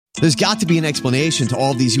There's got to be an explanation to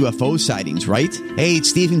all of these UFO sightings, right? Hey,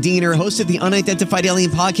 it's Stephen Diener, host of the Unidentified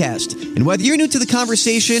Alien Podcast. And whether you're new to the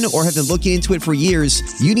conversation or have been looking into it for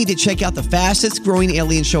years, you need to check out the fastest growing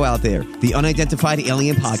alien show out there, the Unidentified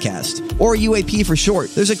Alien Podcast, or UAP for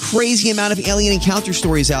short. There's a crazy amount of alien encounter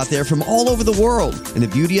stories out there from all over the world. And the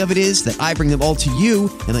beauty of it is that I bring them all to you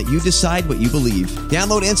and let you decide what you believe.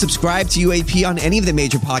 Download and subscribe to UAP on any of the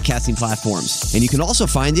major podcasting platforms. And you can also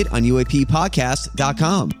find it on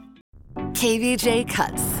UAPpodcast.com. KVJ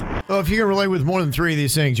Cuts. Well, if you can relate with more than three of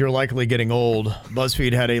these things, you're likely getting old.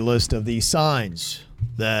 BuzzFeed had a list of the signs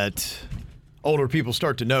that older people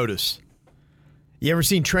start to notice. You ever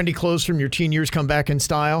seen trendy clothes from your teen years come back in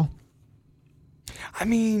style? I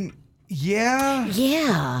mean, yeah.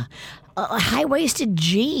 Yeah. High-waisted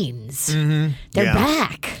jeans. Mm-hmm. They're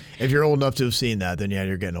back. If you're old enough to have seen that, then yeah,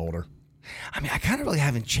 you're getting older. I mean, I kind of really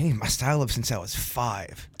haven't changed my style up since I was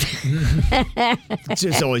 5. It's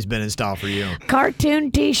just always been in style for you.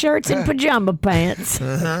 Cartoon T-shirts and pajama pants.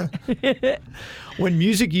 When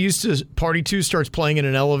music you used to party to starts playing in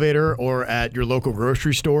an elevator or at your local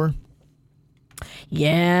grocery store.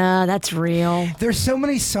 Yeah, that's real. There's so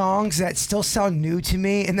many songs that still sound new to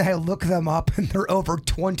me, and then I look them up, and they're over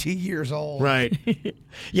 20 years old. Right.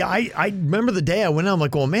 Yeah, I remember the day I went out, I'm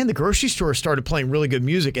like, well, man, the grocery store started playing really good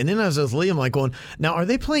music. And then as I was leaving, I'm like going, now, are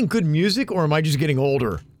they playing good music, or am I just getting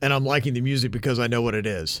older? And I'm liking the music because I know what it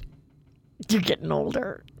is. You're getting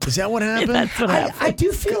older. Is that what happened? That's what happened. I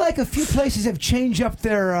do feel like a few places have changed up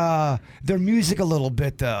their music a little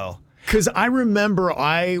bit, though. Because I remember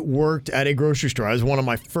I worked at a grocery store. I was one of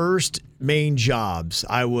my first main jobs.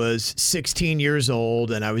 I was 16 years old,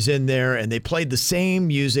 and I was in there, and they played the same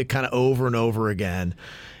music kind of over and over again.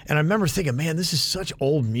 And I remember thinking, man, this is such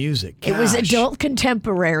old music. Gosh. It was adult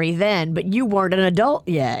contemporary then, but you weren't an adult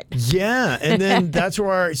yet. Yeah, and then that's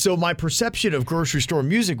where so my perception of grocery store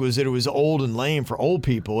music was that it was old and lame for old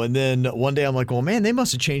people. And then one day I'm like, well, man, they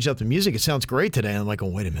must have changed up the music. It sounds great today. And I'm like, oh,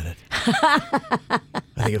 wait a minute.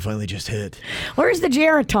 I think it finally just hit. Where's the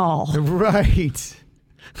Geritol? Right.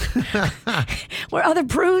 Where are the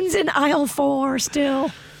prunes in aisle 4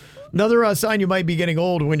 still? Another sign you might be getting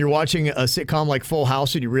old when you're watching a sitcom like Full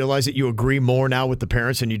House and you realize that you agree more now with the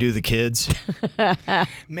parents than you do the kids.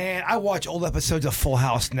 Man, I watch old episodes of Full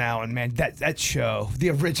House now, and man, that show, the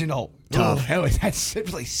original, tough. Oh, that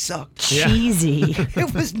really sucked. Cheesy.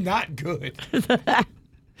 It was not good.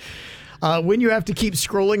 When you have to keep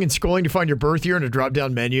scrolling and scrolling to find your birth year in a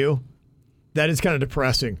drop-down menu, that is kind of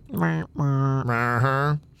depressing. When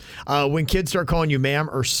kids start calling you ma'am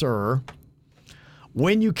or sir.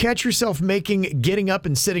 When you catch yourself making getting up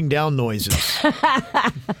and sitting down noises.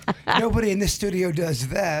 Nobody in this studio does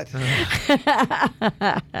that.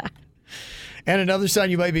 And another sign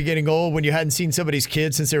you might be getting old when you hadn't seen somebody's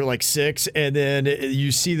kid since they were like 6, and then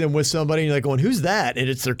you see them with somebody and you're like going, who's that? And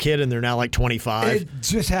it's their kid and they're now like 25. It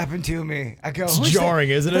just happened to me. I go, it's who's jarring,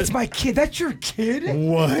 that? Isn't it? That's my kid. That's your kid?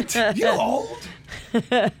 What? You old?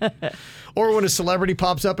 Or when a celebrity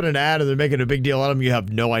pops up in an ad and they're making a big deal out of them, you have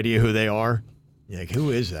no idea who they are. You're like,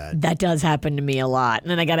 who is that? That does happen to me a lot.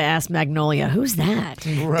 And then I got to ask Magnolia, who's that?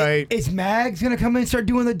 Right. Is Mags going to come in and start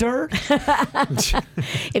doing the dirt?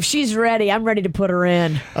 If she's ready, I'm ready to put her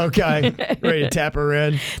in. Okay. Ready to tap her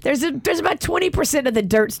in. There's about 20% of the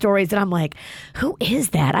dirt stories that I'm like, who is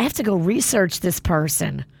that? I have to go research this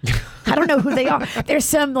person. I don't know who they are. There's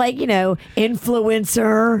some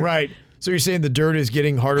influencer. Right. So you're saying the dirt is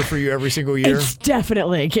getting harder for you every single year? It's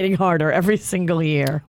definitely getting harder every single year.